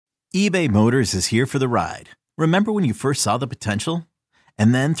eBay Motors is here for the ride. Remember when you first saw the potential?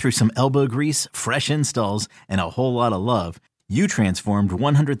 And then through some elbow grease, fresh installs, and a whole lot of love, you transformed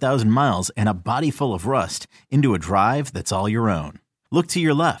 100,000 miles and a body full of rust into a drive that's all your own. Look to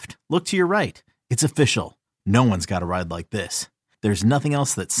your left. Look to your right. It's official. No one's got a ride like this. There's nothing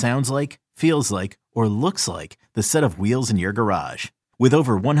else that sounds like, feels like, or looks like the set of wheels in your garage. With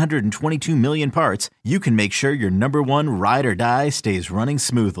over 122 million parts, you can make sure your number one ride or die stays running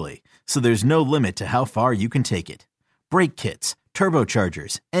smoothly. So there's no limit to how far you can take it. Brake kits,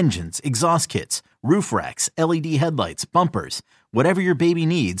 turbochargers, engines, exhaust kits, roof racks, LED headlights, bumpers, whatever your baby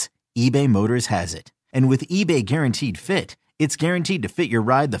needs, eBay Motors has it. And with eBay Guaranteed Fit, it's guaranteed to fit your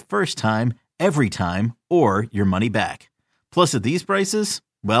ride the first time, every time, or your money back. Plus at these prices,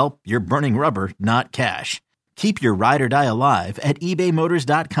 well, you're burning rubber, not cash. Keep your ride or die alive at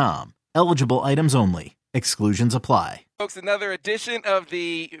ebaymotors.com. Eligible items only. Exclusions apply. Folks, another edition of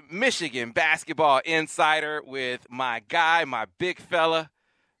the Michigan Basketball Insider with my guy, my big fella.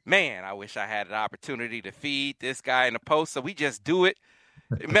 Man, I wish I had an opportunity to feed this guy in the post, so we just do it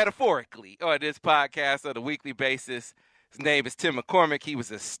metaphorically on this podcast on a weekly basis. His name is Tim McCormick. He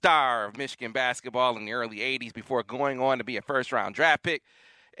was a star of Michigan basketball in the early 80s before going on to be a first-round draft pick,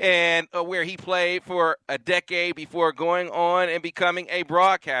 and where he played for a decade before going on and becoming a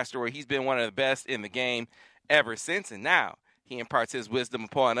broadcaster, where he's been one of the best in the game ever since. And now he imparts his wisdom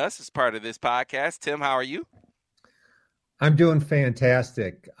upon us as part of this podcast. Tim, how are you? I'm doing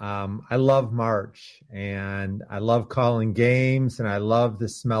fantastic. I love March, and I love calling games, and I love the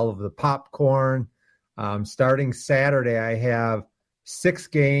smell of the popcorn. Starting Saturday, I have 6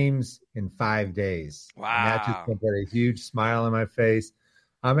 games in 5 days. Wow. And that just put a huge smile on my face.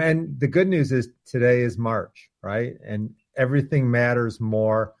 And the good news is today is March, right? And everything matters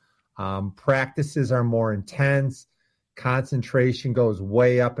more. Practices are more intense. Concentration goes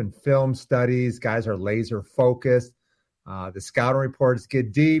way up in film studies. Guys are laser focused. The scouting reports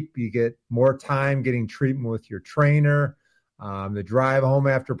get deep. You get more time getting treatment with your trainer. The drive home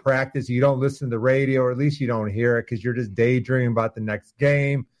after practice, you don't listen to the radio, or at least you don't hear it because you're just daydreaming about the next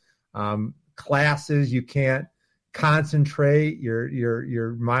game. Classes, you can't concentrate.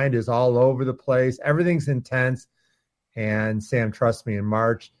 Your mind is all over the place. Everything's intense. And Sam, trust me, in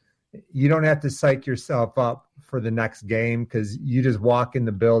March, you don't have to psych yourself up for the next game because you just walk in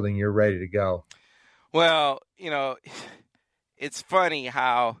the building, you're ready to go. Well, it's funny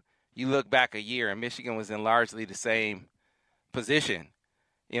how you look back a year and Michigan was in largely the same position,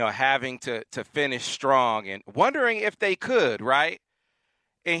 having to finish strong and wondering if they could, right?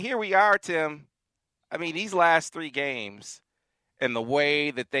 And here we are, Tim. I mean, these last 3 games and the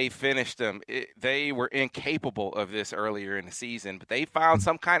way that they finished them, they were incapable of this earlier in the season, but they found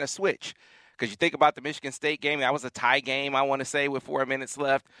some kind of switch. Because you think about the Michigan State game, that was a tie game, I want to say, with 4 minutes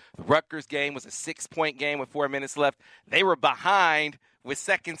left. The Rutgers game was a 6-point game with 4 minutes left. They were behind with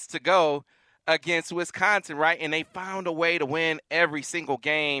seconds to go against Wisconsin, right? And they found a way to win every single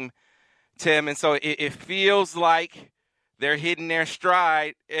game, Tim. And so it feels like they're hitting their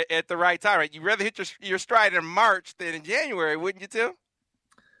stride at the right time, right? You'd rather hit your stride in March than in January, wouldn't you, Tim?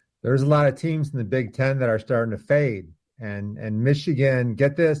 There's a lot of teams in the Big Ten that are starting to fade. And Michigan,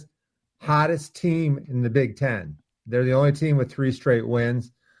 get this, hottest team in the Big Ten. They're the only team with 3 straight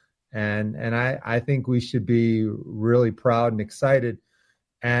wins. And I think we should be really proud and excited.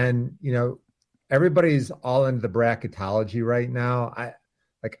 And, everybody's all into the bracketology right now.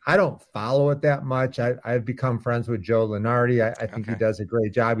 I don't follow it that much. I've become friends with Joe Lunardi. I think He does a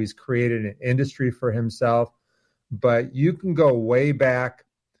great job. He's created an industry for himself. But you can go way back,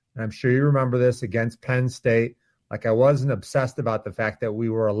 and I'm sure you remember this, against Penn State. Like, I wasn't obsessed about the fact that we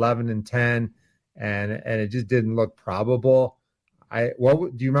were 11-10, and it just didn't look probable.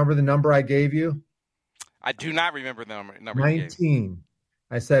 Do you remember the number I gave you? I do not remember the number. 19.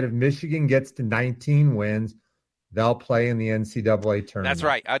 I said if Michigan gets to 19 wins, they'll play in the NCAA tournament. That's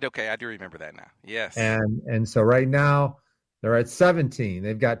right. I do remember that now. Yes. And so right now they're at 17.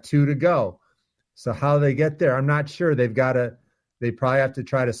 They've got 2 to go. So how they get there, I'm not sure. They probably have to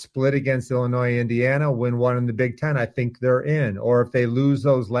try to split against Illinois, Indiana, win 1 in the Big Ten. I think they're in. Or if they lose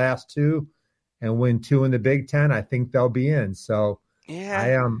those last 2 and win 2 in the Big Ten, I think they'll be in. So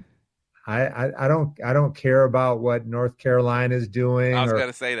yeah. I don't care about what North Carolina is doing. I was going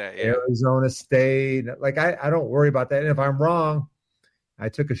to say that. Yeah. Arizona State. Like, I don't worry about that. And if I'm wrong, I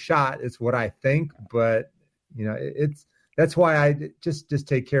took a shot. It's what I think. But, that's why I just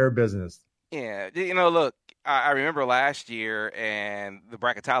take care of business. Yeah. Look, I remember last year, and the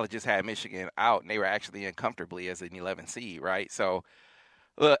bracketologists had Michigan out, and they were actually in comfortably as an 11 seed, right? So,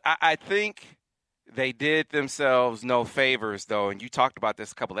 look, I think They did themselves no favors, though, and you talked about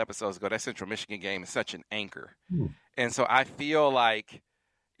this a couple episodes ago. That Central Michigan game is such an anchor. And so I feel like,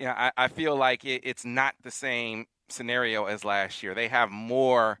 I feel like it's not the same scenario as last year. They have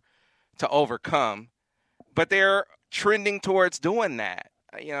more to overcome, but they're trending towards doing that.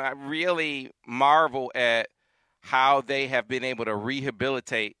 I really marvel at how they have been able to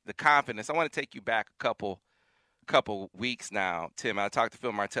rehabilitate the confidence. I want to take you back a couple weeks now, Tim. I talked to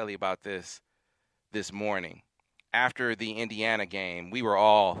Phil Martelli about this morning. After the Indiana game, we were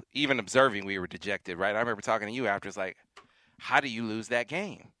all, even observing, we were dejected, right? I remember talking to you after. It's like, how do you lose that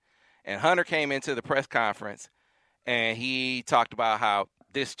game? And Hunter came into the press conference, and he talked about how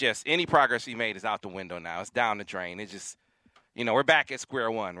any progress he made is out the window now. It's down the drain. It's just, we're back at square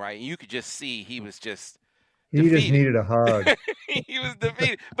one, right? And you could just see he was just defeated. Just needed a hug. He was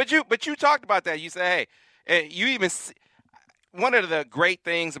defeated. But you talked about that. You said, hey, and you even one of the great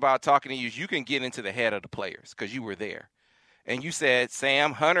things about talking to you is you can get into the head of the players because you were there. And you said,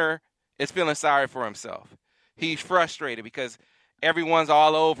 Sam, Hunter is feeling sorry for himself. He's frustrated because everyone's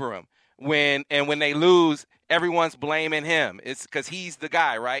all over him. When they lose, everyone's blaming him. It's because he's the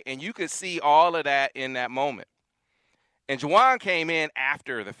guy, right? And you could see all of that in that moment. And Juwan came in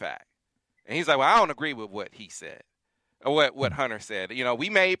after the fact. And he's like, well, I don't agree with what he said or what Hunter said. We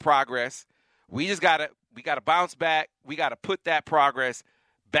made progress. We just got to bounce back. We got to put that progress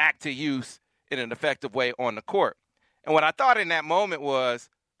back to use in an effective way on the court. And what I thought in that moment was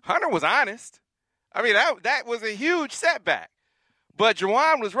Hunter was honest. I mean, that was a huge setback. But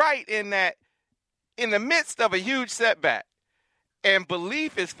Juwan was right in that in the midst of a huge setback and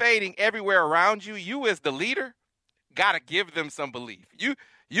belief is fading everywhere around you, you as the leader got to give them some belief.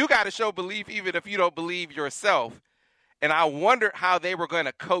 You got to show belief even if you don't believe yourself. And I wondered how they were going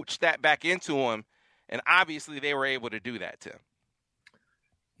to coach that back into him. And obviously they were able to do that, Tim.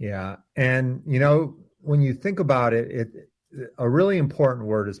 Yeah. And, when you think about it, a really important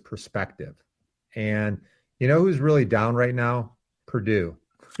word is perspective. And who's really down right now? Purdue,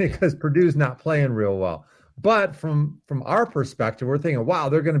 because Purdue's not playing real well. But from our perspective, we're thinking, wow,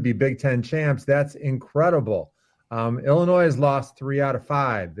 they're going to be Big Ten champs. That's incredible. Illinois has lost 3 out of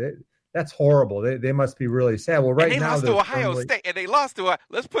 5. That's horrible. They must be really sad. Well, right now they lost to Ohio State, and they lost to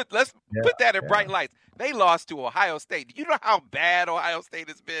let's put that in bright lights. They lost to Ohio State. Do you know how bad Ohio State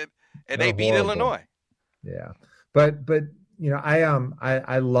has been? And they beat horrible. Illinois. Yeah, but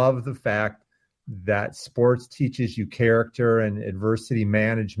I love the fact that sports teaches you character and adversity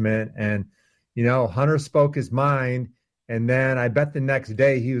management. And Hunter spoke his mind, and then I bet the next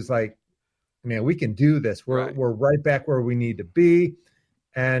day he was like, "Man, we can do this. We're right back where we need to be."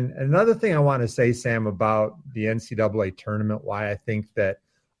 And another thing I want to say, Sam, about the NCAA tournament, why I think that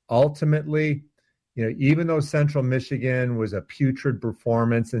ultimately, even though Central Michigan was a putrid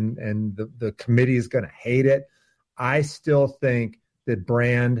performance and the committee is going to hate it, I still think that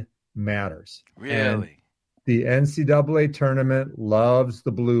brand matters. Really? And the NCAA tournament loves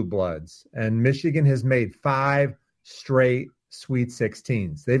the blue bloods, and Michigan has made 5 straight Sweet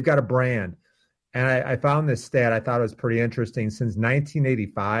 16s. They've got a brand. And I found this stat I thought was pretty interesting. Since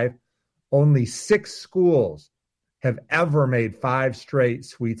 1985, only 6 schools have ever made 5 straight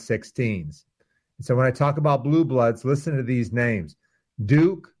Sweet 16s. And so when I talk about blue bloods, listen to these names: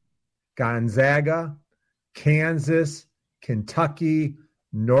 Duke, Gonzaga, Kansas, Kentucky,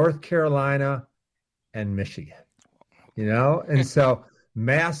 North Carolina, and Michigan. And so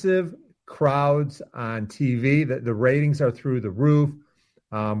massive crowds on TV. The ratings are through the roof.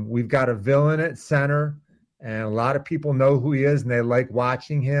 We've got a villain at center, and a lot of people know who he is, and they like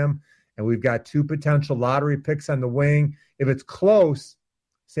watching him. And we've got 2 potential lottery picks on the wing. If it's close,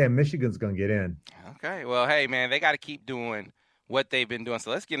 Sam, Michigan's going to get in. Okay. Well, hey, man, they got to keep doing what they've been doing.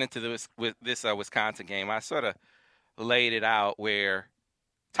 So let's get into this Wisconsin game. I sort of laid it out where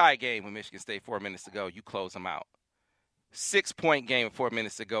tie game with Michigan State 4 minutes to go, you close them out. 6-point game with 4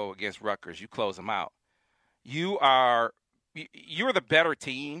 minutes to go against Rutgers, you close them out. You're the better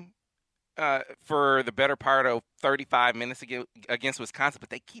team for the better part of 35 minutes against Wisconsin, but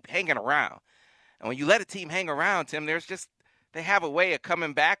they keep hanging around. And when you let a team hang around, Tim, they have a way of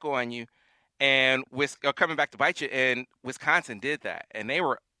coming back on you and coming back to bite you. And Wisconsin did that, and they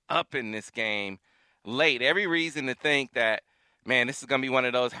were up in this game late. Every reason to think that, man, this is going to be one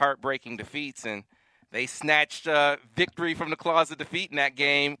of those heartbreaking defeats, and they snatched victory from the claws of defeat in that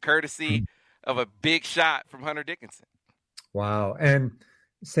game, courtesy of a big shot from Hunter Dickinson. Wow. And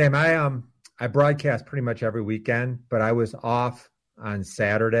Sam, I broadcast pretty much every weekend, but I was off on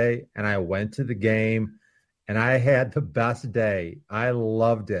Saturday and I went to the game and I had the best day. I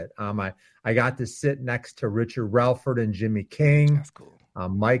loved it. I got to sit next to Richard Relford and Jimmy King. That's cool.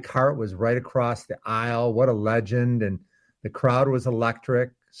 Mike Hart was right across the aisle. What a legend. And the crowd was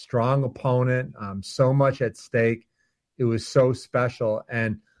electric, strong opponent, so much at stake. It was so special.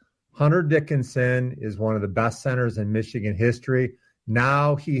 And Hunter Dickinson is one of the best centers in Michigan history.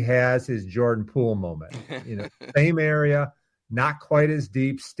 Now he has his Jordan Poole moment. Same area, not quite as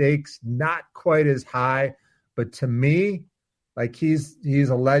deep, stakes not quite as high. But to me, like he's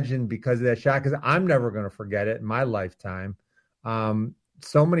a legend because of that shot, because I'm never going to forget it in my lifetime.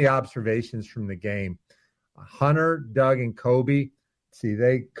 So many observations from the game. Hunter, Doug, and Kobe,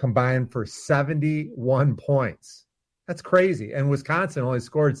 they combined for 71 points. That's crazy. And Wisconsin only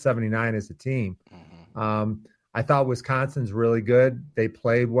scored 79 as a team. I thought Wisconsin's really good. They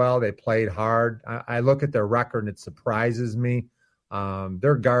played well. They played hard. I look at their record, and it surprises me.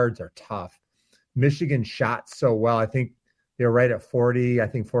 Their guards are tough. Michigan shot so well. I think they were right at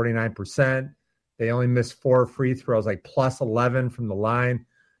 49%. They only missed 4 free throws, like plus 11 from the line.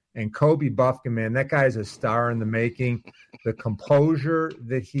 And Kobe Buffkin, man, that guy's a star in the making. The composure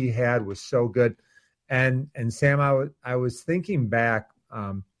that he had was so good. And Sam, I was thinking back,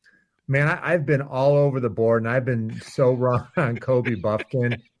 man, I've been all over the board, and I've been so wrong on Kobe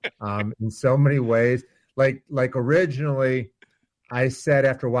Buffkin in so many ways. Like originally, I said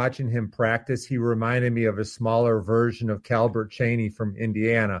after watching him practice, he reminded me of a smaller version of Calbert Cheaney from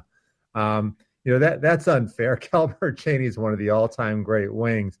Indiana. That's unfair. Calbert Cheaney is one of the all-time great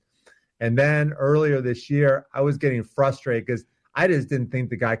wings. And then earlier this year, I was getting frustrated because I just didn't think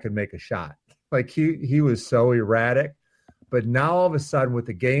the guy could make a shot. Like he was so erratic. But now all of a sudden, with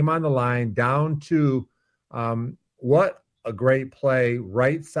the game on the line, down to what a great play,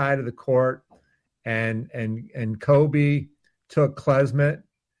 right side of the court, and Kobe took Klesmet,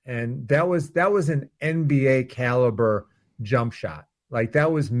 and that was an NBA caliber jump shot. Like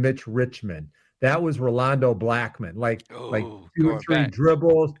that was Mitch Richmond. That was Rolando Blackman. Like 2 or 3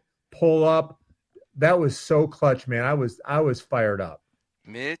 dribbles, pull up. That was so clutch, man. I was fired up.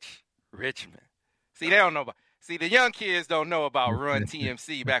 Mitch Richmond. See, they don't know about. See, the young kids don't know about Run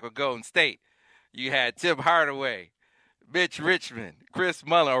TMC back with Golden State. You had Tim Hardaway, Mitch Richmond, Chris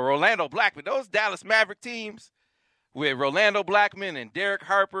Mullin, or Rolando Blackman. Those Dallas Maverick teams with Rolando Blackman and Derek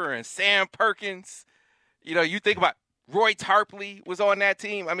Harper and Sam Perkins. You think about Roy Tarpley was on that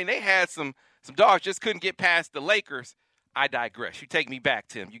team. I mean, they had some dogs, just couldn't get past the Lakers. I digress. You take me back,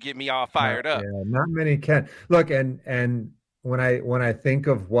 Tim. You get me all fired up. Yeah, not many can. Look, and when I think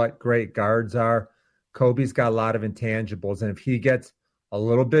of what great guards are, Kobe's got a lot of intangibles, and if he gets a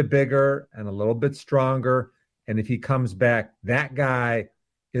little bit bigger and a little bit stronger, and if he comes back, that guy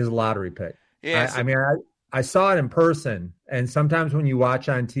is a lottery pick. Yeah, I saw it in person, and sometimes when you watch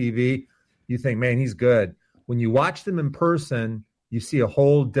on TV, you think, man, he's good. When you watch them in person, you see a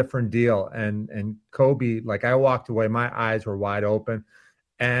whole different deal. And Kobe, like I walked away, my eyes were wide open,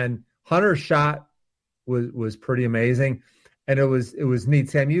 and Hunter's shot was pretty amazing, and it was neat.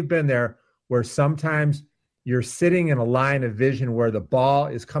 Sam, you've been there, where sometimes you're sitting in a line of vision where the ball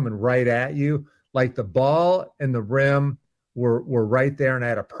is coming right at you. Like the ball and the rim were right there, and I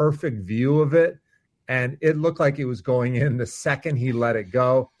had a perfect view of it. And it looked like it was going in the second he let it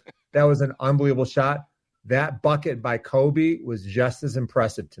go. That was an unbelievable shot. That bucket by Kobe was just as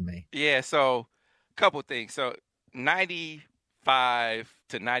impressive to me. Yeah, so a couple things. So 95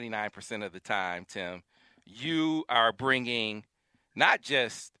 to 99% of the time, Tim, you are bringing not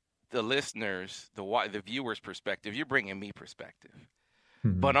just the listeners, the viewers' perspective, you're bringing me perspective.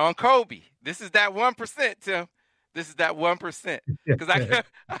 Mm-hmm. But on Kobe, this is that 1%, Tim. This is that 1%. Because I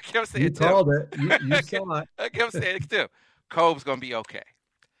kept saying, you called it. You saw it. I kept saying, Tim, Kobe's going to be okay.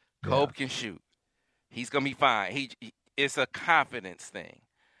 Kobe can shoot. He's going to be fine. It's a confidence thing,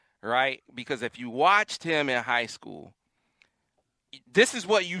 right? Because if you watched him in high school, this is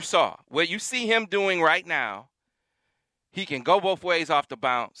what you saw. What you see him doing right now, he can go both ways off the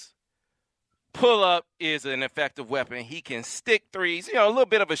bounce. Pull up is an effective weapon. He can stick threes. A little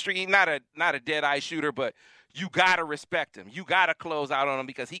bit of a streak, not a dead eye shooter, but you gotta respect him. You gotta close out on him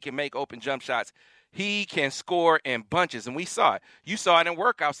because he can make open jump shots. He can score in bunches, and we saw it. You saw it in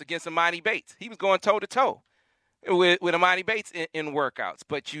workouts against Imani Bates. He was going toe to toe with Imani Bates in workouts.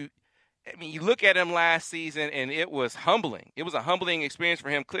 But you look at him last season, and it was humbling. It was a humbling experience for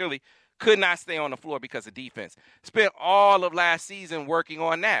him. Clearly, could not stay on the floor because of defense. Spent all of last season working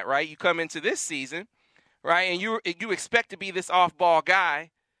on that, right? You come into this season, right, and you expect to be this off-ball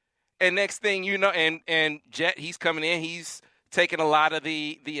guy, and next thing you know, and Jet, he's coming in, he's taking a lot of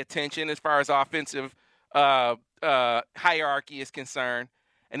the attention as far as offensive hierarchy is concerned,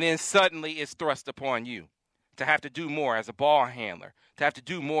 and then suddenly it's thrust upon you to have to do more as a ball handler, to have to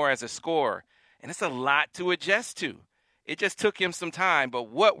do more as a scorer, and it's a lot to adjust to. It just took him some time. But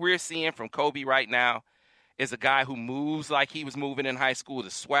what we're seeing from Kobe right now is a guy who moves like he was moving in high school. The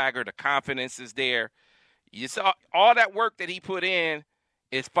swagger, the confidence is there. You saw all that work that he put in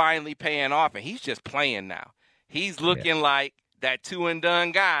is finally paying off, and he's just playing now. He's looking like that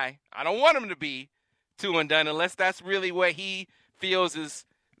two-and-done guy. I don't want him to be two-and-done unless that's really what he feels is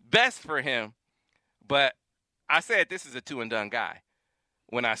best for him. But I said this is a two-and-done guy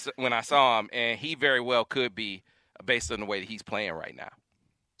when I saw him, and he very well could be based on the way that he's playing right now.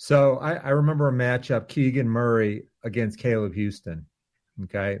 So I remember a matchup, Keegan Murray against Caleb Houston,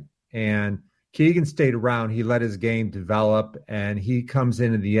 okay? And Keegan stayed around. He let his game develop, and he comes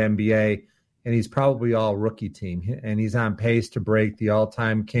into the NBA, and he's probably all rookie team, and he's on pace to break the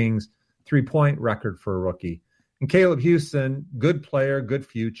all-time Kings three-point record for a rookie. And Caleb Houston, good player, good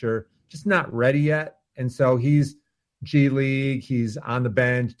future, just not ready yet. And so he's G League, he's on the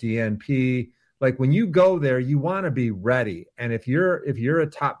bench, DNP. Like when you go there, you want to be ready. And if you're a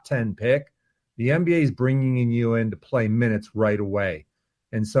top 10 pick, the NBA is bringing you in to play minutes right away.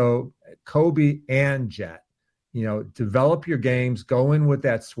 And so Kobe and Jet, develop your games, go in with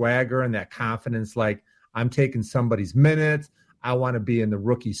that swagger and that confidence. Like I'm taking somebody's minutes. I want to be in the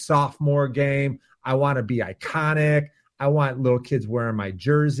rookie sophomore game. I want to be iconic. I want little kids wearing my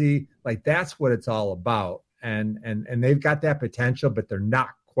jersey. Like that's what it's all about. And they've got that potential, but they're not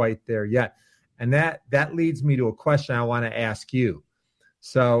quite there yet. And that leads me to a question I want to ask you.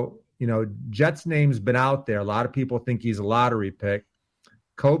 So, Jet's name's been out there. A lot of people think he's a lottery pick.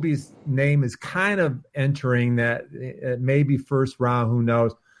 Kobe's name is kind of entering that maybe first round, who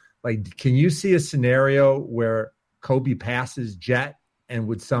knows? Like, can you see a scenario where Kobe passes Jet and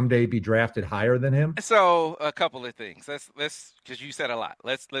would someday be drafted higher than him? So a couple of things. Let's because you said a lot.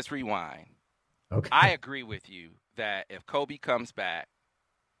 Let's rewind. Okay. I agree with you that if Kobe comes back,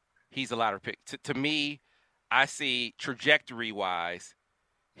 he's a lottery pick. To me, I see trajectory-wise,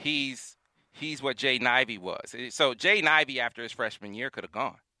 he's what Jay Ivey was. So Jay Ivey, after his freshman year, could have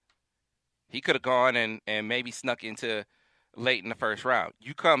gone. He could have gone and maybe snuck into late in the first round.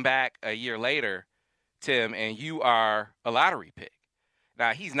 You come back a year later, Tim, and you are a lottery pick.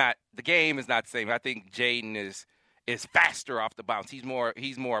 Now, the game is not the same. I think Jaden is faster off the bounce. He's more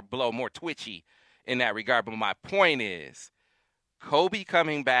more twitchy in that regard. But my point is, Kobe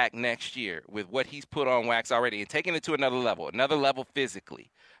coming back next year with what he's put on wax already and taking it to another level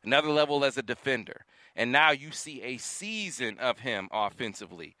physically, another level as a defender. And now you see a season of him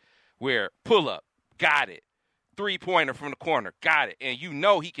offensively where pull-up, got it, three-pointer from the corner, got it. And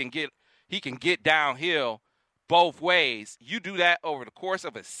he can get downhill both ways. You do that over the course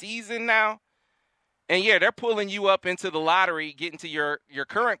of a season now. And, they're pulling you up into the lottery, getting to your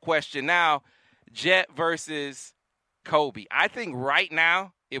current question now, Jet versus Kobe. I think right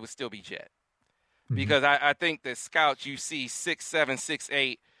now it would still be Jet. Because I think the scouts, you see 6'7",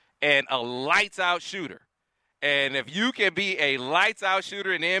 6'8", and a lights-out shooter. And if you can be a lights-out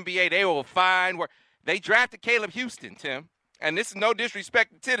shooter in the NBA, they will find where – they drafted Caleb Houston, Tim. And this is no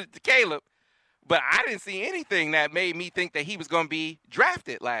disrespect to Caleb, but I didn't see anything that made me think that he was going to be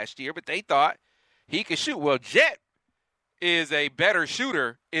drafted last year, but they thought he could shoot. Well, Jet is a better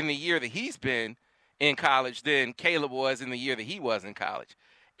shooter in the year that he's been in college than Caleb was in the year that he was in college.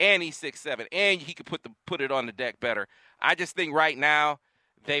 And he's 6'7", and he could put it on the deck better. I just think right now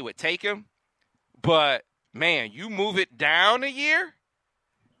they would take him. But, man, you move it down a year,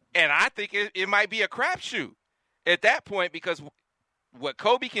 and I think it might be a crapshoot at that point, because what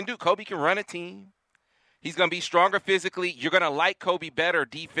Kobe can do, Kobe can run a team. He's going to be stronger physically. You're going to like Kobe better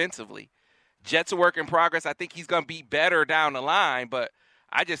defensively. Jet's a work in progress. I think he's going to be better down the line, but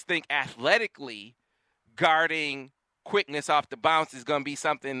I just think athletically guarding quickness off the bounce is going to be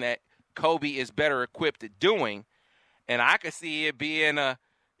something that Kobe is better equipped at doing. And I could see it being a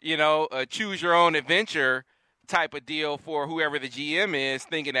choose your own adventure type of deal for whoever the GM is,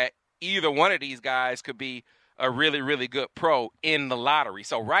 thinking that either one of these guys could be a really, really good pro in the lottery.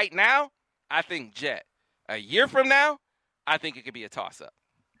 So right now, I think Jet. A year from now, I think it could be a toss-up.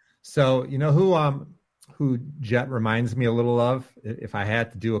 So who Jet reminds me a little of, if I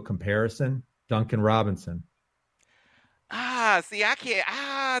had to do a comparison, Duncan Robinson. See, I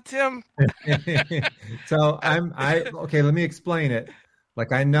can't. Tim. So okay, let me explain it.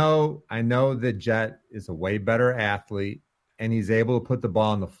 Like I know that Jet is a way better athlete and he's able to put the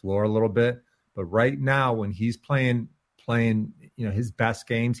ball on the floor a little bit. But right now, when he's playing, his best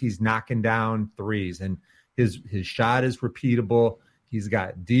games, he's knocking down threes, and his shot is repeatable. He's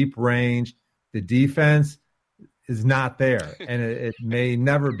got deep range. The defense is not there, and it may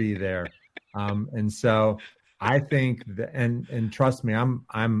never be there. And so I think that, and trust me,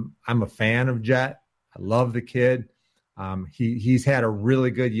 I'm a fan of Jet. I love the kid. He's had a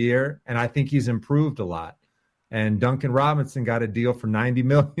really good year, and I think he's improved a lot. And Duncan Robinson got a deal for $90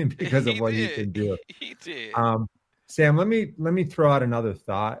 million because of what he can do. He did. Sam, let me throw out another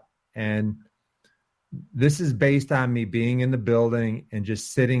thought, and this is based on me being in the building and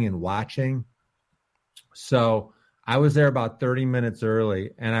just sitting and watching. So I was there about 30 minutes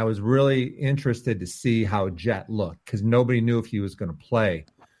early, and I was really interested to see how Jet looked because nobody knew if he was going to play.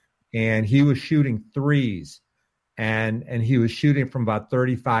 And he was shooting threes, and he was shooting from about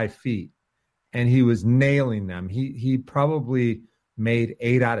 35 feet, and he was nailing them. He probably made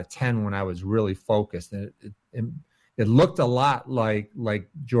 8 out of 10 when I was really focused. And it looked a lot like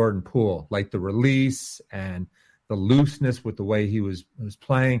Jordan Poole, like the release and the looseness with the way he was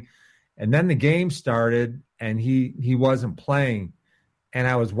playing. And then the game started, and he wasn't playing. And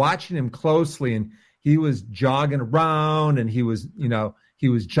I was watching him closely, and he was jogging around, and he was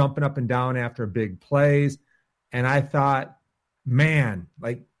jumping up and down after big plays. And I thought, man,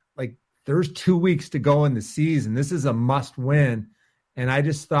 like there's 2 weeks to go in the season. This is a must win. And I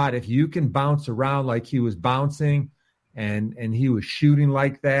just thought if you can bounce around like he was bouncing and he was shooting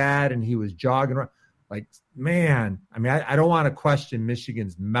like that and he was jogging around, like, man, I mean, I don't want to question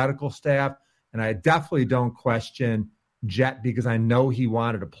Michigan's medical staff, and I definitely don't question Jet because I know he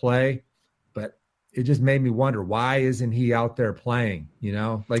wanted to play, but it just made me wonder, why isn't he out there playing?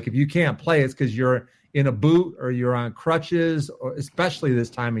 Like if you can't play, it's because you're in a boot or you're on crutches, or especially this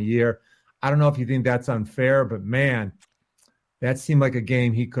time of year. I don't know if you think that's unfair, but man, that seemed like a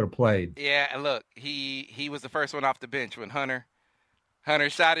game he could have played. Yeah, and look, he was the first one off the bench when Hunter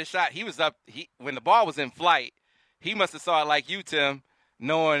shot his shot. He was up. When the ball was in flight, he must have saw it like you, Tim,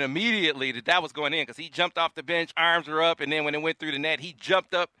 knowing immediately that was going in because he jumped off the bench, arms were up, and then when it went through the net, he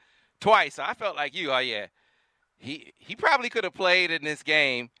jumped up twice. So I felt like you. Oh yeah, he probably could have played in this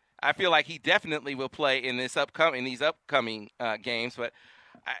game. I feel like he definitely will play in these upcoming games, but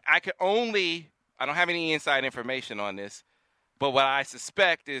I don't have any inside information on this, but what I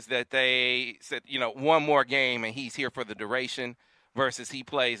suspect is that they said, one more game and he's here for the duration versus he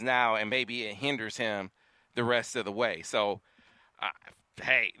plays now and maybe it hinders him the rest of the way. So,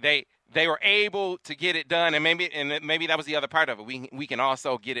 hey, they were able to get it done, and maybe that was the other part of it. We can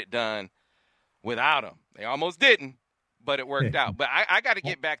also get it done without him. They almost didn't, but it worked out. But I got to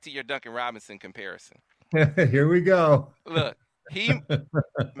get back to your Duncan Robinson comparison. Here we go. Look, he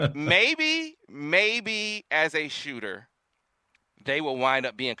maybe as a shooter, they will wind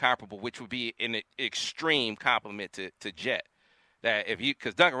up being comparable, which would be an extreme compliment to Jet. That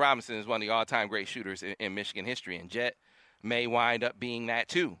because Duncan Robinson is one of the all-time great shooters in Michigan history, and Jet may wind up being that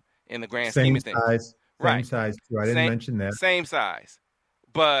too in the grand scheme of things. Same size too. I didn't mention that. Same size,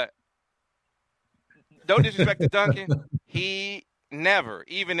 but no disrespect to Duncan, he never,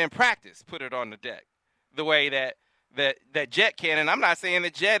 even in practice, put it on the deck the way that Jet can. And I'm not saying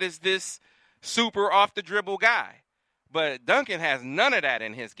that Jet is this super off the dribble guy, but Duncan has none of that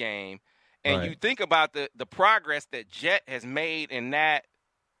in his game. And right. You think about the progress that Jet has made in that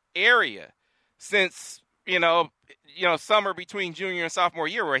area since, summer between junior and sophomore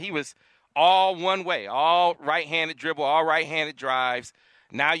year, where he was all one way, all right-handed dribble, all right-handed drives.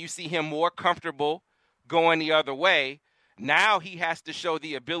 Now you see him more comfortable going the other way. Now he has to show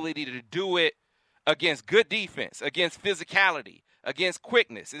the ability to do it against good defense, against physicality, against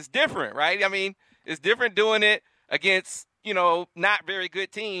quickness. It's different, right? I mean, it's different doing it against, not very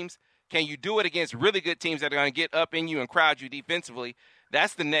good teams. Can you do it against really good teams that are going to get up in you and crowd you defensively?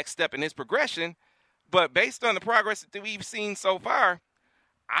 That's the next step in his progression. But based on the progress that we've seen so far,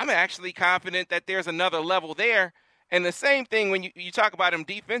 I'm actually confident that there's another level there. And the same thing when you talk about him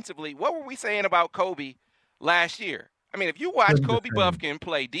defensively, what were we saying about Kobe last year? I mean, if you watch Kobe Buffkin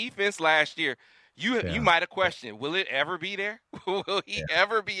play defense last year, you might have questioned, will it ever be there? Will he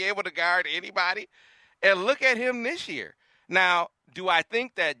ever be able to guard anybody? And look at him this year. Now, do I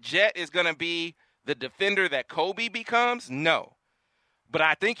think that Jet is going to be the defender that Kobe becomes? No. But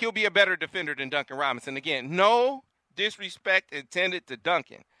I think he'll be a better defender than Duncan Robinson. Again, no disrespect intended to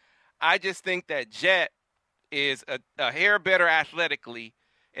Duncan. I just think that Jet is a hair better athletically,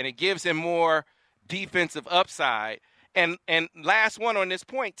 and it gives him more defensive upside. And last one on this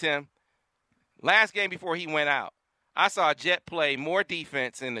point, Tim, last game before he went out, I saw Jet play more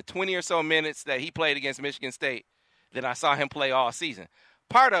defense in the 20 or so minutes that he played against Michigan State than I saw him play all season.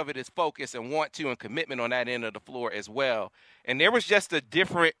 Part of it is focus and want to and commitment on that end of the floor as well. And there was just a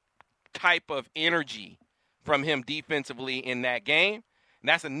different type of energy from him defensively in that game. And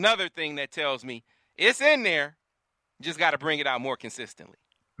that's another thing that tells me it's in there. Just got to bring it out more consistently.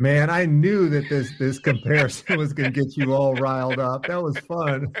 Man, I knew that this comparison was going to get you all riled up. That was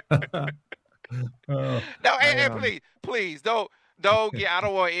fun. Oh, No, I please don't get. I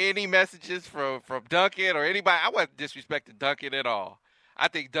don't want any messages from Duncan or anybody. I wasn't disrespecting Duncan at all. I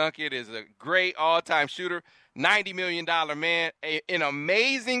think Duncan is a great all-time shooter, $90 million man, an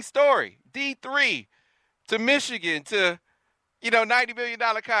amazing story. D3 to Michigan to $90 million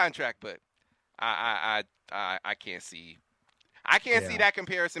contract, but I can't see. I can't see that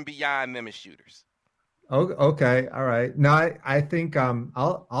comparison beyond them as shooters. Oh, okay, all right. No, I think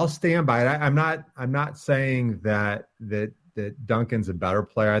I'll stand by it. I'm not saying that Duncan's a better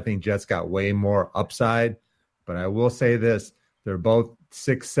player. I think Jet's got way more upside, but I will say this: they're both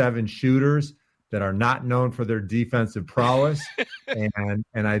 6'7" shooters that are not known for their defensive prowess, and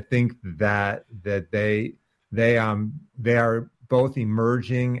I think that they are both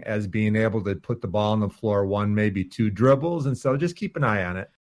emerging as being able to put the ball on the floor one, maybe two dribbles, and so just keep an eye on it.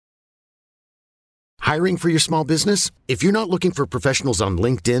 Hiring for your small business? If you're not looking for professionals on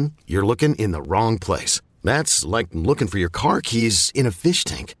LinkedIn, you're looking in the wrong place. That's like looking for your car keys in a fish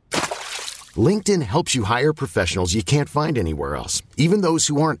tank. LinkedIn helps you hire professionals you can't find anywhere else, even those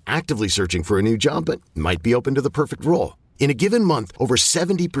who aren't actively searching for a new job but might be open to the perfect role. In a given month, over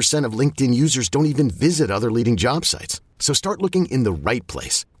 70% of LinkedIn users don't even visit other leading job sites. So start looking in the right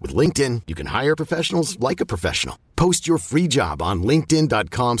place. With LinkedIn, you can hire professionals like a professional. Post your free job on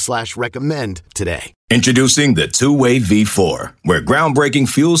linkedin.com/recommend today. Introducing the two-way V4, where groundbreaking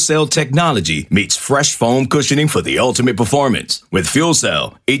fuel cell technology meets fresh foam cushioning for the ultimate performance. With Fuel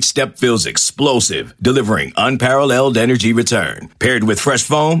Cell, each step feels explosive, delivering unparalleled energy return. Paired with fresh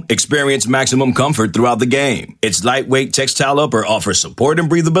foam, experience maximum comfort throughout the game. Its lightweight textile upper offers support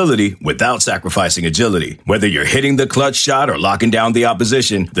and breathability without sacrificing agility. Whether you're hitting the clutch shot or locking down the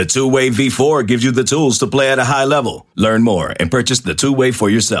opposition, the two-way V4 gives you the tools to play at a high level. Learn more and purchase the two-way for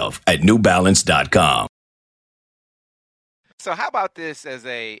yourself at newbalance.com. So how about this as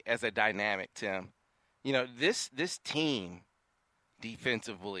a dynamic, Tim? This team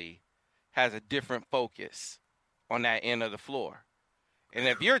defensively has a different focus on that end of the floor. And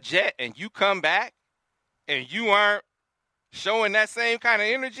if you're Jet and you come back and you aren't showing that same kind of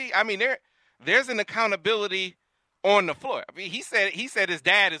energy, I mean, there's an accountability on the floor. I mean, he said his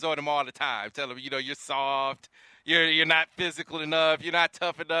dad is on him all the time. Tell him, you're soft, you're not physical enough, you're not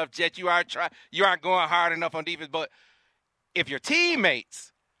tough enough. Jet, you aren't going hard enough on defense. But if your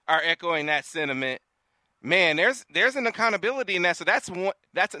teammates are echoing that sentiment, man, there's an accountability in that. So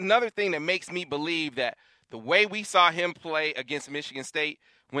that's another thing that makes me believe that the way we saw him play against Michigan State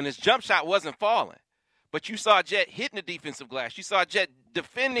when his jump shot wasn't falling, but you saw Jet hitting the defensive glass, you saw Jet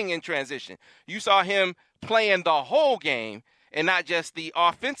defending in transition, you saw him playing the whole game and not just the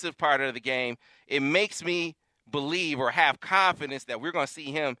offensive part of the game. It makes me believe or have confidence that we're going to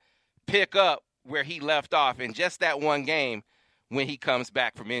see him pick up where he left off in just that one game when he comes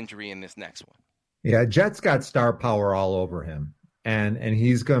back from injury in this next one. Yeah, Jet's got star power all over him, and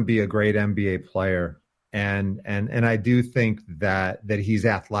he's going to be a great NBA player. And I do think that he's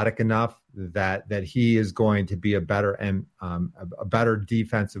athletic enough that he is going to be a better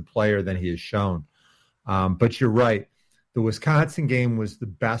defensive player than he has shown. But you're right. The Wisconsin game was the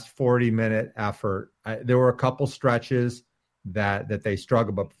best 40-minute effort. There were a couple stretches that they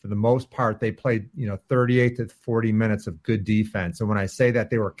struggled, but for the most part, they played 38 to 40 minutes of good defense. And when I say that,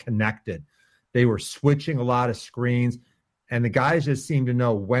 they were connected. They were switching a lot of screens, and the guys just seemed to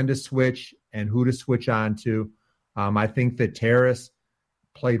know when to switch and who to switch on to. I think that Terrace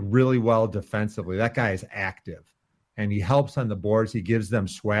played really well defensively. That guy is active, and he helps on the boards. He gives them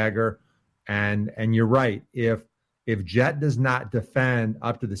swagger. And you're right. If Jet does not defend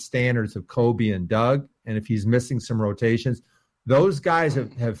up to the standards of Kobe and Doug, and if he's missing some rotations, those guys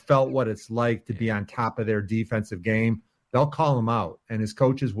have felt what it's like to be on top of their defensive game. They'll call him out, and his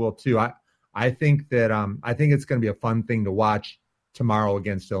coaches will too. I think it's going to be a fun thing to watch tomorrow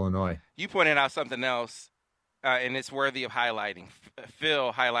against Illinois. You pointed out something else, and it's worthy of highlighting.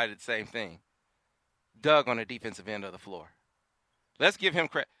 Phil highlighted the same thing. Doug on the defensive end of the floor. Let's give him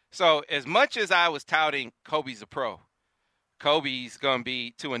credit. So as much as I was touting Kobe's a pro, Kobe's going to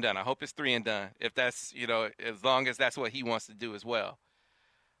be 2 and done. I hope it's 3 and done, if that's, as long as that's what he wants to do as well.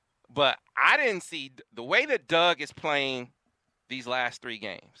 But I didn't see the way that Doug is playing these last 3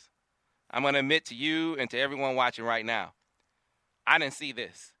 games. I'm going to admit to you and to everyone watching right now, I didn't see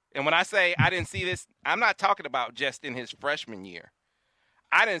this. And when I say I didn't see this, I'm not talking about just in his freshman year.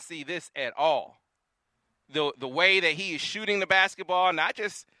 I didn't see this at all. The way that he is shooting the basketball, not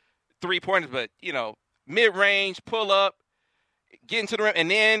just 3-pointers, but, mid-range, pull-up, getting to the rim,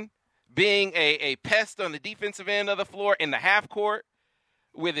 and then being a pest on the defensive end of the floor in the half court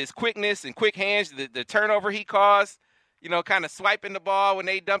with his quickness and quick hands, the turnover he caused, kind of swiping the ball when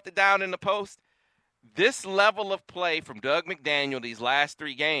they dumped it down in the post. This level of play from Doug McDaniel these last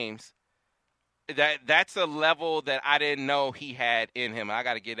 3 games, that's a level that I didn't know he had in him. I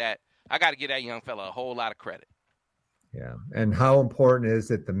got to give that young fella a whole lot of credit. Yeah, and how important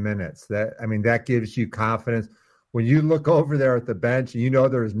is it the minutes? That gives you confidence. When you look over there at the bench and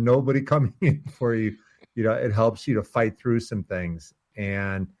there's nobody coming in for you, it helps you to fight through some things.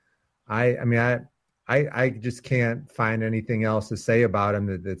 And I just can't find anything else to say about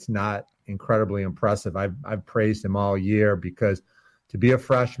him that's not incredibly impressive. I've praised him all year because to be a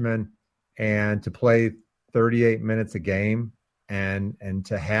freshman and to play 38 minutes a game and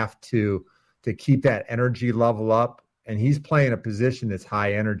to have to keep that energy level up, and he's playing a position that's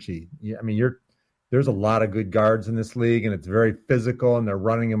high energy. There's a lot of good guards in this league, and it's very physical, and they're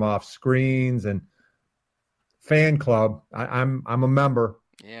running him off screens. And fan club, I'm a member.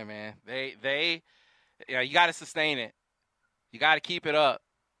 Yeah, man. They you got to sustain it. You got to keep it up.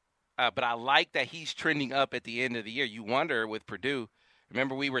 But I like that he's trending up at the end of the year. You wonder with Purdue.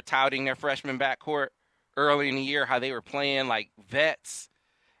 Remember we were touting their freshman backcourt early in the year, how they were playing like vets,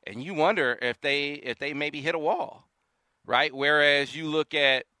 and you wonder if they maybe hit a wall, right? Whereas you look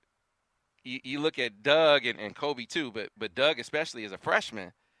at Doug and Kobe too, but Doug especially as a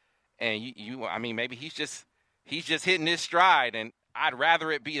freshman, and maybe he's just hitting his stride, and I'd rather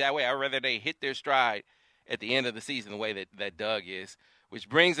it be that way. I'd rather they hit their stride at the end of the season the way that Doug is, which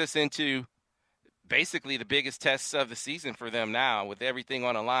brings us into basically the biggest tests of the season for them now, with everything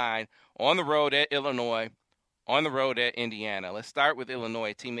on the line, on the road at Illinois, on the road at Indiana. Let's start with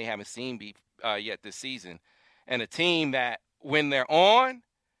Illinois, a team they haven't seen yet this season, and a team that when they're on,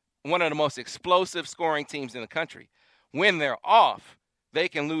 one of the most explosive scoring teams in the country. When they're off, they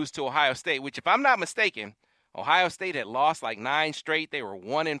can lose to Ohio State, which, if I'm not mistaken, Ohio State had lost like 9 straight. They were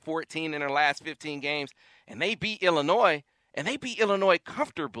 1-14 in their last 15 games, and they beat Illinois, and they beat Illinois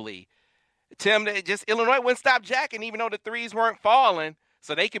comfortably. Tim, Illinois wouldn't stop jacking even though the threes weren't falling,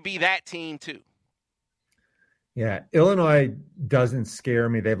 so they could be that team too. Yeah, Illinois doesn't scare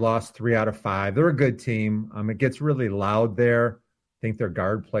me. They've lost 3 out of 5. They're a good team. It gets really loud there. I think their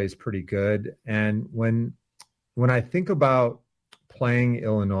guard play is pretty good. And when I think about playing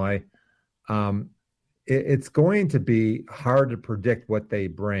Illinois, it's going to be hard to predict what they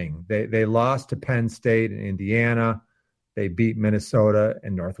bring. They lost to Penn State and Indiana. They beat Minnesota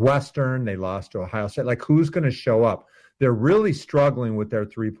and Northwestern. They lost to Ohio State. Like, who's going to show up? They're really struggling with their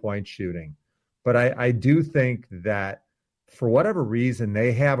three-point shooting. But I do think that for whatever reason,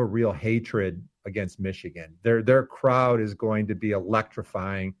 they have a real hatred against Michigan. Their crowd is going to be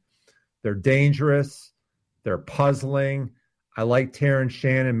electrifying. They're dangerous. They're puzzling. I like Terrence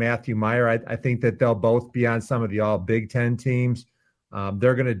Shannon, Matthew Meyer. I think that they'll both be on some of the all Big Ten teams.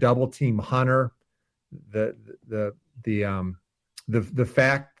 They're going to double team Hunter. The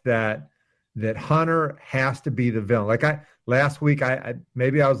fact that Hunter has to be the villain. Like last week,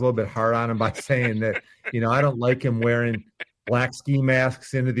 maybe I was a little bit hard on him by saying that, I don't like him wearing black ski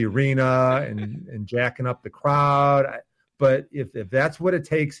masks into the arena and jacking up the crowd. But if that's what it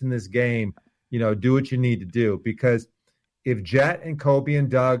takes in this game, do what you need to do, because if Jet and Kobe and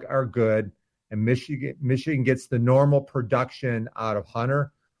Doug are good and Michigan gets the normal production out of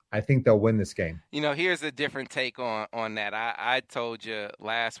Hunter, I think they'll win this game. Here's a different take on that. I told you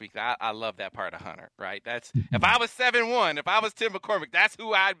last week that I love that part of Hunter, right? That's if I was 7-1, if I was Tim McCormick, that's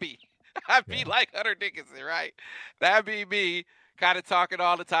who I'd be. I'd be like Hunter Dickinson, right? That'd be me kind of talking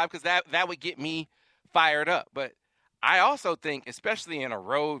all the time, because that would get me fired up. But I also think, especially in a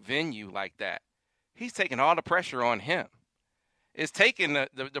road venue like that, he's taking all the pressure on him. It's taking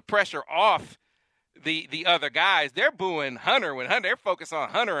the pressure off the other guys. They're booing Hunter when they're focused on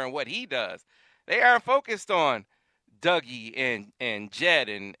Hunter and what he does. They aren't focused on Dougie and Jet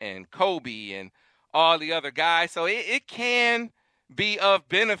and Kobe and all the other guys. So it can be of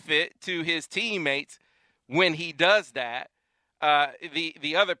benefit to his teammates when he does that.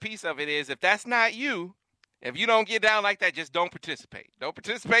 The other piece of it is, if that's not you, if you don't get down like that, just don't participate. Don't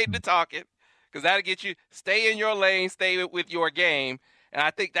participate in the talking, because that'll get you. Stay in your lane, stay with your game. And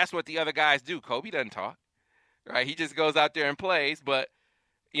I think that's what the other guys do. Kobe doesn't talk, right? He just goes out there and plays. But,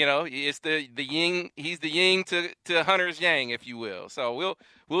 it's the yin. He's the yin to Hunter's yang, if you will. So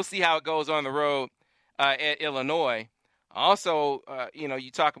we'll see how it goes on the road at Illinois. Also,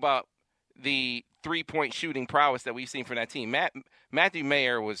 you talk about the three-point shooting prowess that we've seen from that team. Matthew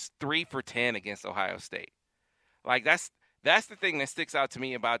Mayer was 3 for 10 against Ohio State. Like, that's the thing that sticks out to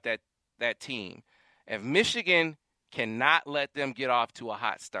me about that team. If Michigan cannot let them get off to a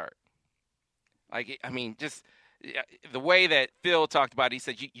hot start. Just the way that Phil talked about it, he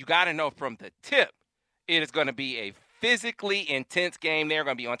said, you got to know from the tip, it is going to be a physically intense game. They're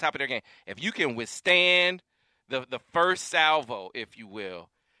going to be on top of their game. If you can withstand the first salvo, if you will,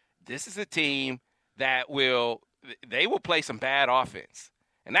 this is a team that will play some bad offense.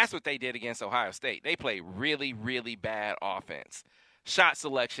 And that's what they did against Ohio State. They played really, really bad offense. Shot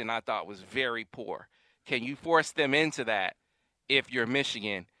selection, I thought, was very poor. Can you force them into that if you're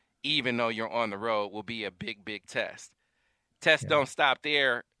Michigan, even though you're on the road, will be a big, big test. Tests don't stop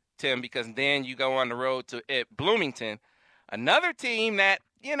there, Tim, because then you go on the road to Bloomington, another team that,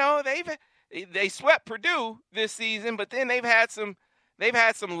 they swept Purdue this season, but then they've had some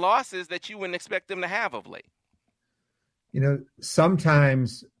losses that you wouldn't expect them to have of late.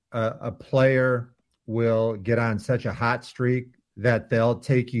 Sometimes a player will get on such a hot streak that they'll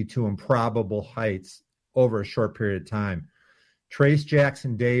take you to improbable heights over a short period of time. Trace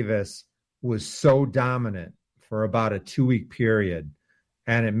Jackson Davis was so dominant for about a 2-week period,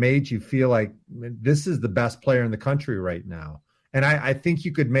 and it made you feel like this is the best player in the country right now. And I think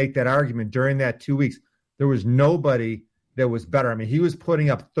you could make that argument during that 2 weeks. There was nobody that was better. I mean, he was putting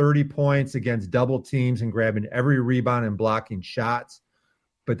up 30 points against double teams and grabbing every rebound and blocking shots,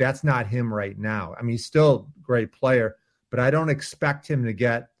 but that's not him right now. I mean, he's still a great player, but I don't expect him to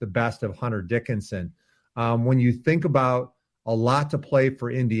get the best of Hunter Dickinson. When you think about a lot to play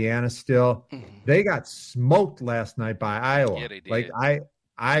for Indiana still, they got smoked last night by Iowa. Yeah, they did. Like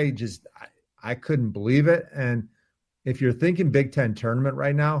I couldn't believe it. And if you're thinking Big Ten tournament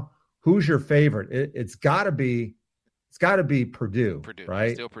right now, who's your favorite? It's got to be Purdue,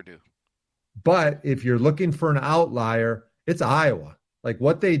 right? Still Purdue. But if you're looking for an outlier, it's Iowa. Like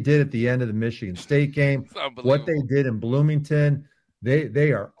what they did at the end of the Michigan State game, what they did in Bloomington,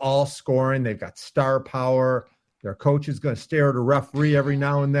 they are all scoring. They've got star power. Their coach is going to stare at a referee every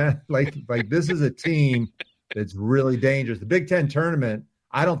now and then. Like this is a team that's really dangerous. The Big Ten tournament,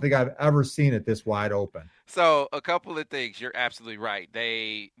 I don't think I've ever seen it this wide open. So a couple of things. You're absolutely right.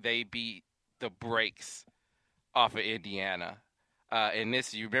 They beat the brakes off of Indiana. And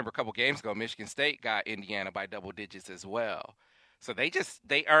this, you remember a couple games ago, Michigan State got Indiana by double digits as well. So they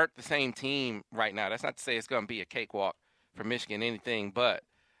aren't the same team right now. That's not to say it's going to be a cakewalk for Michigan, anything but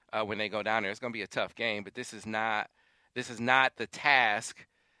when they go down there. It's going to be a tough game, but this is not the task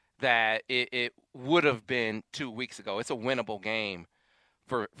that it would have been 2 weeks ago. It's a winnable game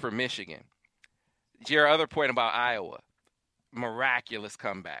for Michigan. Your other point about Iowa, miraculous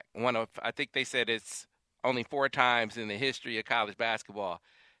comeback. I think they said it's only 4 times in the history of college basketball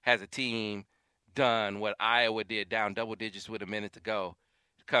has a team done what Iowa did down double digits with a minute to go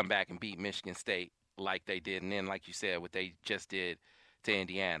to come back and beat Michigan State like they did. And then, like you said, what they just did to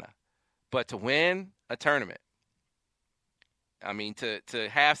Indiana. But to win a tournament, I mean, to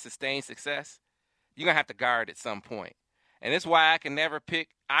have sustained success, you're going to have to guard at some point. And that's why I can never pick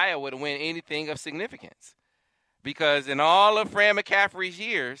Iowa to win anything of significance. Because in all of Fran McCaffrey's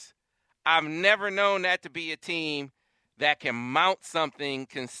years, I've never known that to be a team that can mount something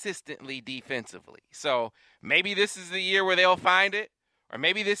consistently defensively. So maybe this is the year where they'll find it, or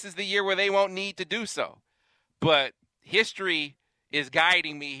maybe this is the year where they won't need to do so. But history is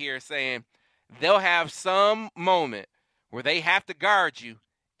guiding me here saying they'll have some moment where they have to guard you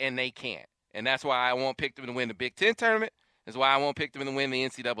and they can't. And that's why I won't pick them to win the Big Ten tournament. That's why I won't pick them to win the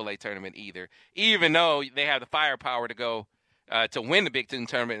NCAA tournament either, even though they have the firepower to go to win the Big Ten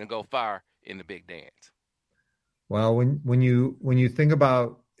tournament and go far in the big dance. Well, when you think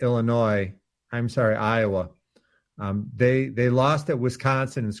about Iowa, they lost at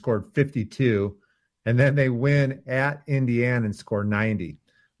Wisconsin and scored 52, and then they win at Indiana and score 90.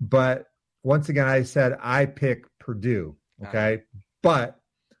 But once again, I said I pick Purdue, okay? But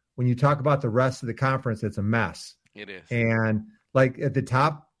when you talk about the rest of the conference, it's a mess. It is. And like at the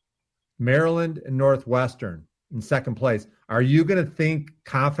top, Maryland and Northwestern in second place. Are you going to think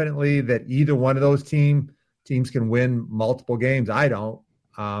confidently that either one of those teams can win multiple games? I don't.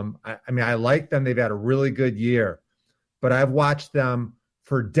 I mean, I like them. They've had a really good year, but I've watched them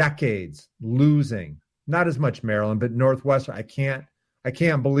for decades losing. Not as much Maryland, but Northwestern. I can't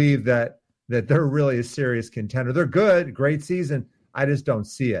believe that they're really a serious contender. They're good, great season. I just don't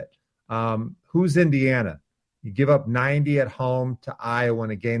see it. Who's Indiana? You give up 90 at home to Iowa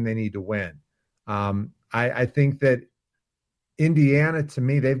in a game they need to win. I think that Indiana, to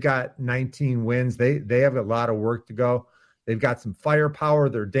me, they've got 19 wins. They have a lot of work to go. They've got some firepower.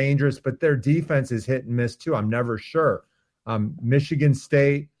 They're dangerous, but their defense is hit and miss too. I'm never sure. Michigan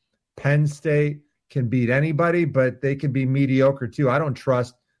State, Penn State can beat anybody, but they can be mediocre too. I don't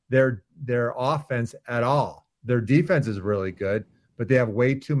trust their offense at all. Their defense is really good, but they have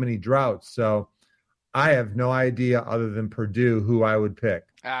way too many droughts. So I have no idea other than Purdue who I would pick.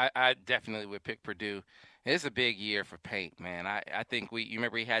 I definitely would pick Purdue. It's a big year for Paint, man. I think you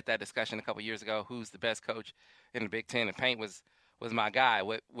remember we had that discussion a couple years ago, who's the best coach in the Big Ten, and Paint was my guy.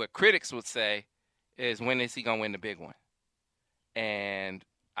 What critics would say is, when is he going to win the big one? And,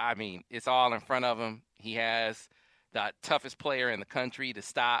 I mean, it's all in front of him. He has the toughest player in the country to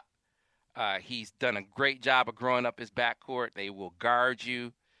stop. He's done a great job of growing up his backcourt. They will guard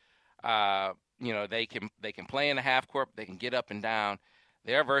you. They can play in the half court. They can get up and down.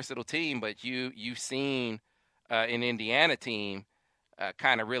 They're a versatile team, but you've seen an Indiana team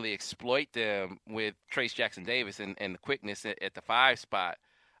kind of really exploit them with Trace Jackson-Davis and the quickness at the 5 spot,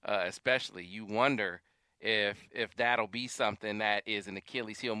 especially. You wonder if that'll be something that is an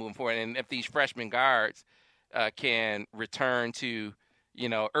Achilles heel moving forward, and if these freshman guards can return to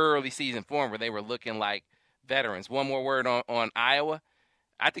early season form where they were looking like veterans. One more word on Iowa.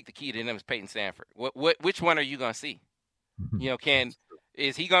 I think the key to them is Peyton Sanford. Which one are you going to see?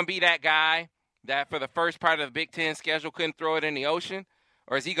 Is he going to be that guy that for the first part of the Big Ten schedule couldn't throw it in the ocean?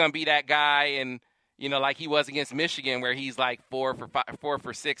 Or is he going to be that guy and, like he was against Michigan where he's like 4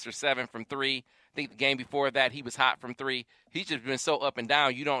 for 6 or 7 from 3. I think the game before that he was hot from 3. He's just been so up and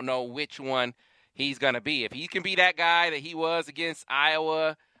down, you don't know which one he's going to be. If he can be that guy that he was against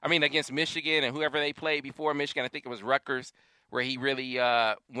against Michigan and whoever they played before Michigan, I think it was Rutgers, where he really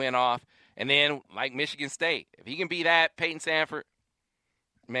went off. And then, like Michigan State, if he can be that, Peyton Sanford,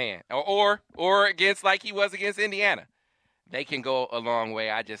 man, or against like he was against Indiana, they can go a long way.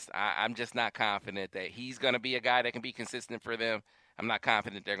 I'm just not confident that he's going to be a guy that can be consistent for them. I'm not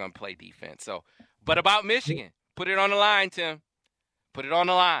confident they're going to play defense. So, but about Michigan, put it on the line, Tim. Put it on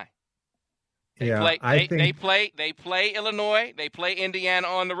the line. They play Illinois. They play Indiana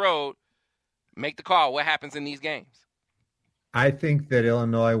on the road. Make the call. What happens in these games? I think that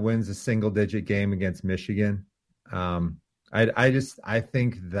Illinois wins a single-digit game against Michigan. I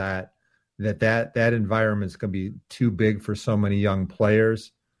think that environment is going to be too big for so many young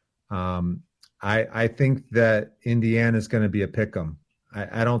players. I think that Indiana is going to be a pick'em.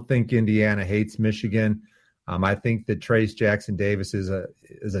 I don't think Indiana hates Michigan. I think that Trace Jackson-Davis is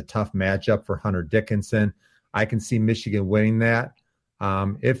a tough matchup for Hunter Dickinson. I can see Michigan winning that.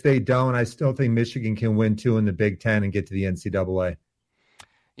 If they don't, I still think Michigan can win 2 in the Big Ten and get to the NCAA.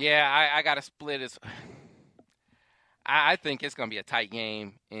 Yeah, I got to split it. I think it's going to be a tight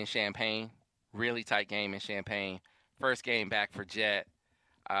game in Champaign, really tight game in Champaign. First game back for Jet.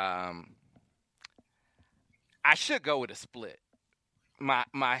 I should go with a split.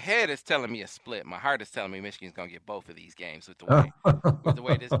 My head is telling me a split. My heart is telling me Michigan's going to get both of these games with the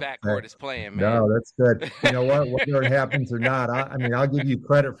way this backcourt is playing, man. No, that's good. You know what? Whether it happens or not, I'll give you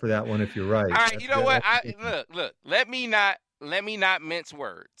credit for that one if you're right. All right, that's you know good. what? Look. Let me not mince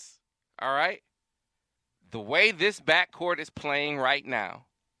words. All right? The way this backcourt is playing right now,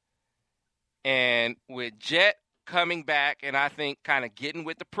 and with Jet coming back and I think kind of getting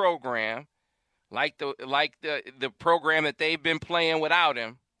with the program, like the program that they've been playing without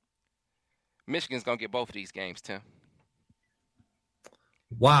him, Michigan's going to get both of these games, Tim.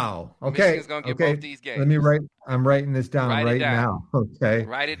 Wow. Okay. Michigan's going to get both these games. Let me write. I'm writing this down now. Okay.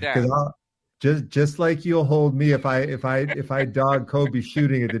 Write it down. Just like you'll hold me if I dog Kobe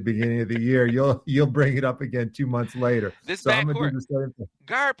shooting at the beginning of the year, you'll bring it up again 2 months later. This backcourt,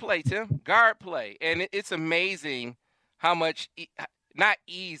 guard play, Tim, guard play, and it's amazing how much not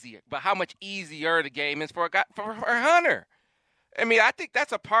easier, but how much easier the game is for Hunter. I mean, I think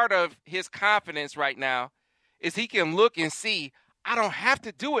that's a part of his confidence right now, is he can look and see, I don't have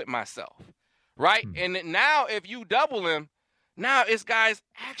to do it myself, right? And now if you double him, now it's guys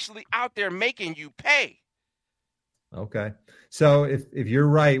actually out there making you pay. Okay. So if you're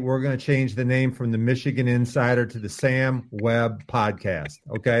right, we're going to change the name from the Michigan Insider to the Sam Webb Podcast.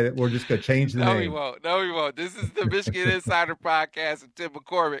 Okay. We're just going to change the name. No, we won't. This is the Michigan Insider Podcast with Tim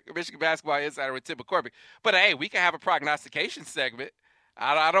McCormick, Michigan Basketball Insider with Tim McCormick. But, hey, we can have a prognostication segment.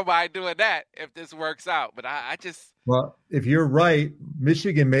 I don't mind doing that if this works out. But I just – Well, if you're right,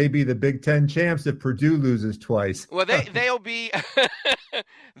 Michigan may be the Big Ten champs if Purdue loses twice. Well, they'll be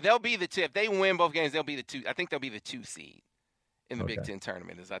they'll be the two. If they win both games, they'll be the 2. I think they'll be the 2 seed in the Big Ten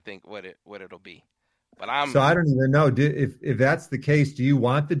tournament is I think what it'll be. But I don't even know if that's the case. Do you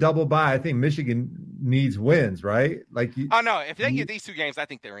want the double bye? I think Michigan needs wins, right? No, if they get these 2 games, I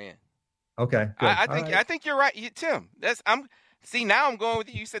think they're in. Okay, good. I think you're right, Tim. See, now I'm going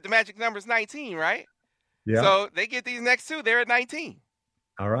with you. You said the magic number is 19, right? Yeah. So they get these next 2, they're at 19.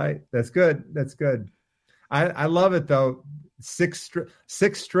 All right. That's good. I love it, though. 6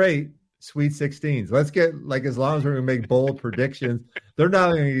 straight Sweet 16s. Let's get, as long as we're going to make bold predictions, they're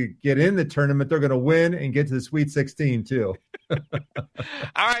not going to get in the tournament. They're going to win and get to the Sweet 16 too. All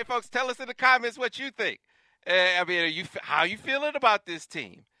right, folks, tell us in the comments what you think. I mean, how you feeling about this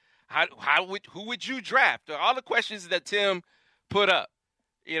team? Who would you draft? All the questions that Tim put up.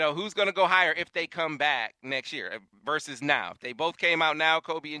 You know, who's going to go higher if they come back next year versus now? If they both came out now,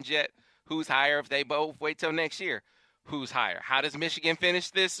 Kobe and Jet, who's higher? If they both wait till next year, who's higher? How does Michigan finish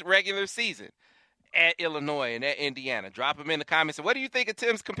this regular season at Illinois and at Indiana? Drop them in the comments. And what do you think of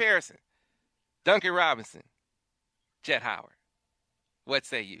Tim's comparison? Duncan Robinson, Jet Howard. What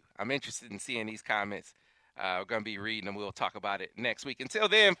say you? I'm interested in seeing these comments. We're going to be reading them. We'll talk about it next week. Until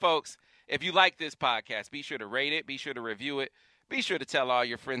then, folks, if you like this podcast, be sure to rate it. Be sure to review it. Be sure to tell all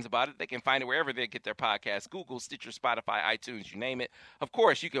your friends about it. They can find it wherever they get their podcasts, Google, Stitcher, Spotify, iTunes, you name it. Of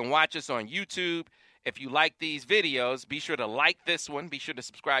course, you can watch us on YouTube. If you like these videos, be sure to like this one. Be sure to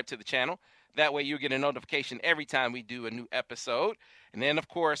subscribe to the channel. That way you'll get a notification every time we do a new episode. And then, of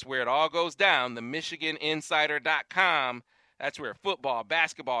course, where it all goes down, the MichiganInsider.com. That's where football,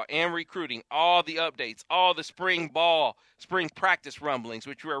 basketball, and recruiting, all the updates, all the spring practice rumblings,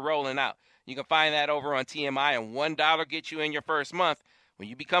 which we're rolling out. You can find that over on TMI, and $1 gets you in your first month. When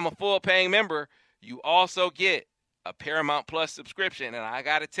you become a full-paying member, you also get a Paramount Plus subscription. And I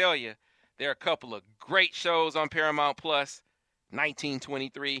got to tell you, there are a couple of great shows on Paramount Plus.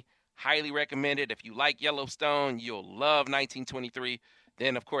 1923, highly recommended. If you like Yellowstone, you'll love 1923.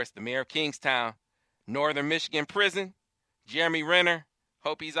 Then, of course, the Mayor of Kingstown, Northern Michigan Prison, Jeremy Renner,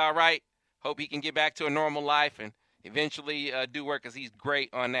 hope he's all right. Hope he can get back to a normal life and eventually do work, because he's great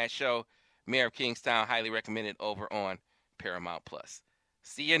on that show. Mayor of Kingstown, highly recommended over on Paramount Plus.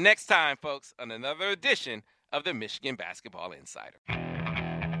 See you next time, folks, on another edition of the Michigan Basketball Insider.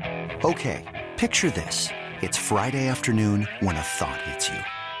 Okay, picture this. It's Friday afternoon when a thought hits you.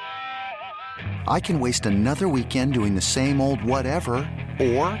 I can waste another weekend doing the same old whatever,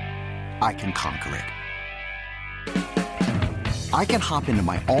 or I can conquer it. I can hop into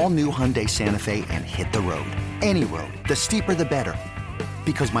my all-new Hyundai Santa Fe and hit the road. Any road. The steeper, the better.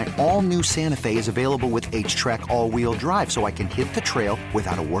 Because my all-new Santa Fe is available with H-Track all-wheel drive, so I can hit the trail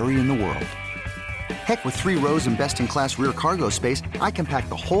without a worry in the world. Heck, with 3 rows and best-in-class rear cargo space, I can pack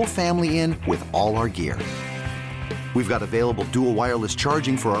the whole family in with all our gear. We've got available dual wireless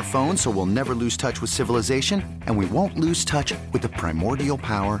charging for our phones, so we'll never lose touch with civilization, and we won't lose touch with the primordial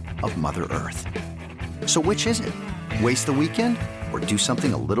power of Mother Earth. So which is it? Waste the weekend or do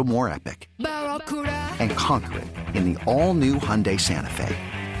something a little more epic and conquer it in the all-new Hyundai Santa Fe.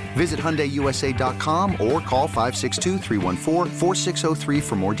 Visit HyundaiUSA.com or call 562-314-4603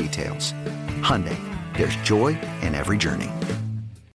 for more details. Hyundai, there's joy in every journey.